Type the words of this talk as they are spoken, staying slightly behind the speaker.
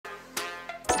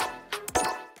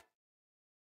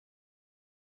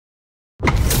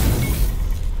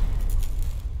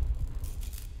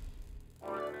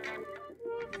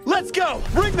Let's go!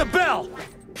 Ring the bell!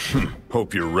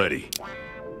 Hope you're ready.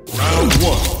 Round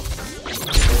one.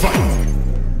 Fight!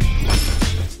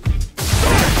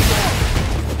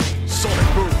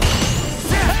 Sonic boom!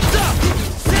 Heads up!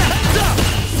 Heads up!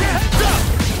 Heads up!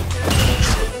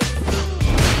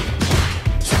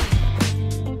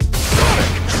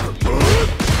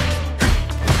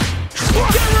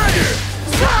 Get ready!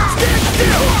 Stand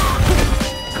still!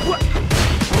 What?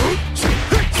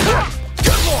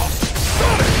 Get lost!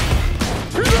 Sonic!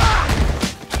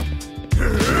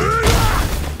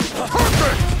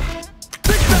 Perfect!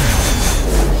 Big bang!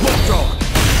 Locked on!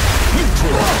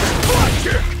 Neutral! Block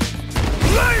kick!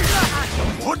 Blaze!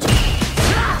 What?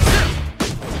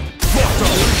 Locked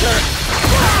on!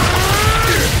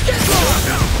 Get lost!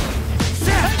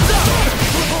 Heads up!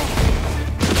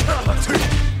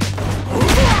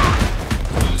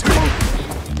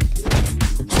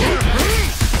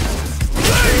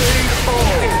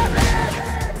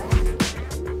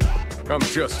 I'm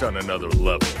just on another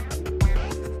level.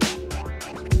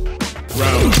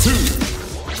 Round two.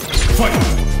 Fight!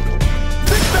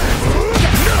 Big bang!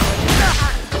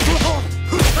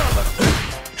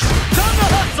 Time to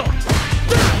hustle!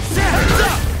 Heads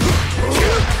up!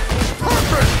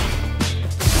 Perfect!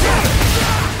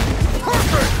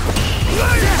 Perfect!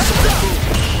 Blaze! Heads up!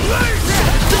 Blaze!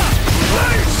 Heads up!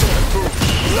 Blaze!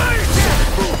 Blaze!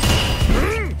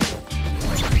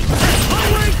 That's my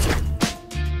weight!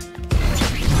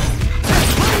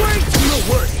 That's my weight! No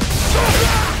way!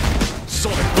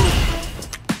 Sonic boom!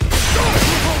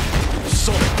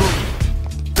 Sonic boom!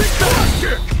 Big bang! Stand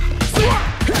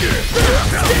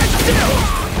still!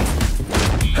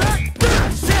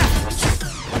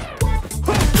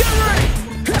 Get ready!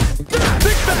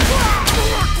 Big bang! Stand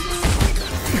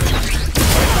still!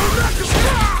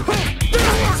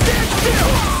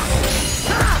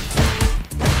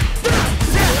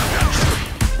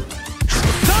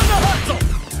 Time to hustle!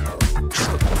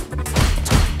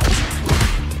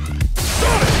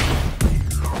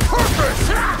 Perfect!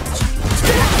 Stand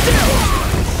still!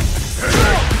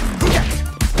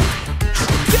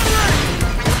 Get ready!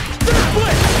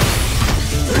 Split!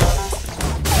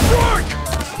 Strike!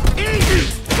 Easy!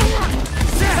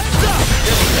 Heads up!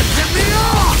 Get me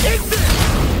off! Take this!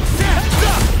 Heads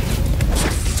up!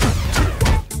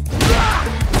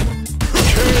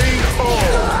 KO!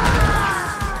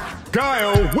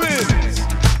 Guile wins!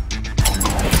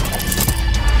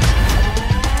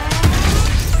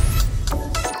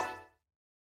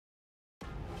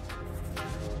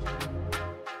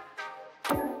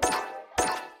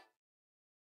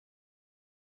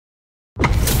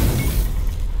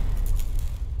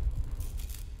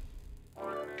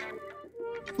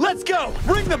 Let's go!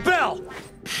 Ring the bell!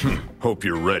 Hope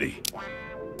you're ready.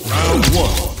 Round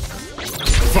one.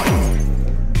 Fight!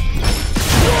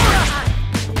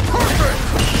 Perfect!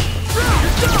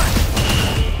 You're done!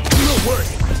 No way!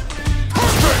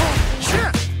 Perfect!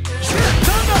 Shit! Shit!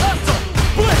 Time to hustle!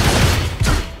 Split!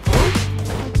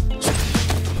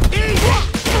 Easy!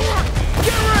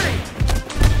 Get ready!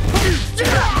 Time to hustle!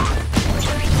 Heads up!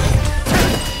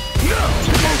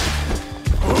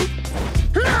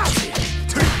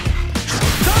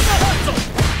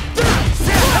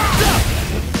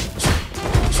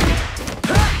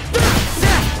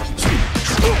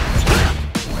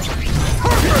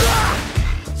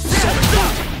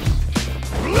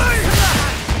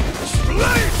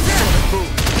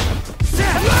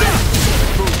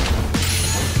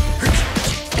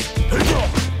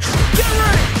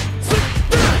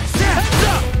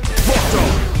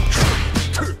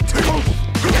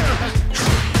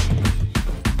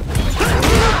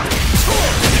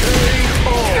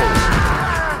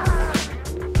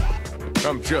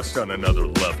 I'm just on another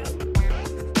level.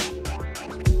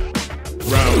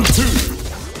 Round two.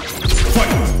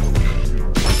 Fight!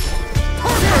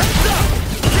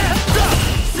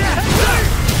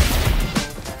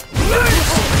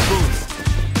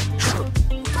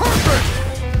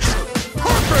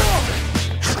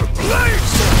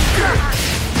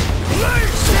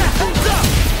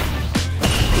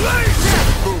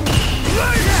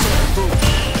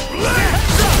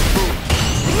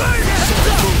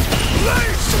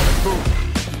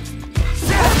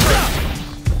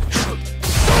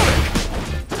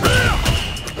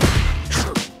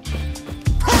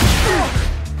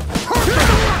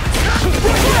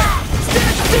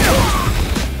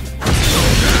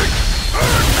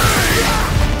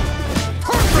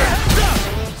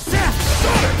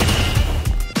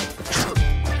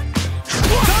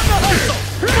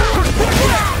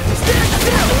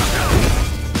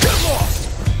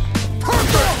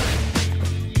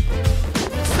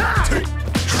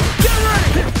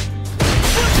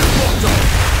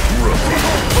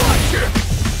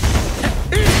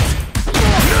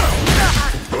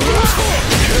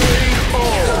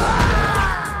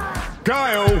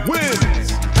 Guile wins!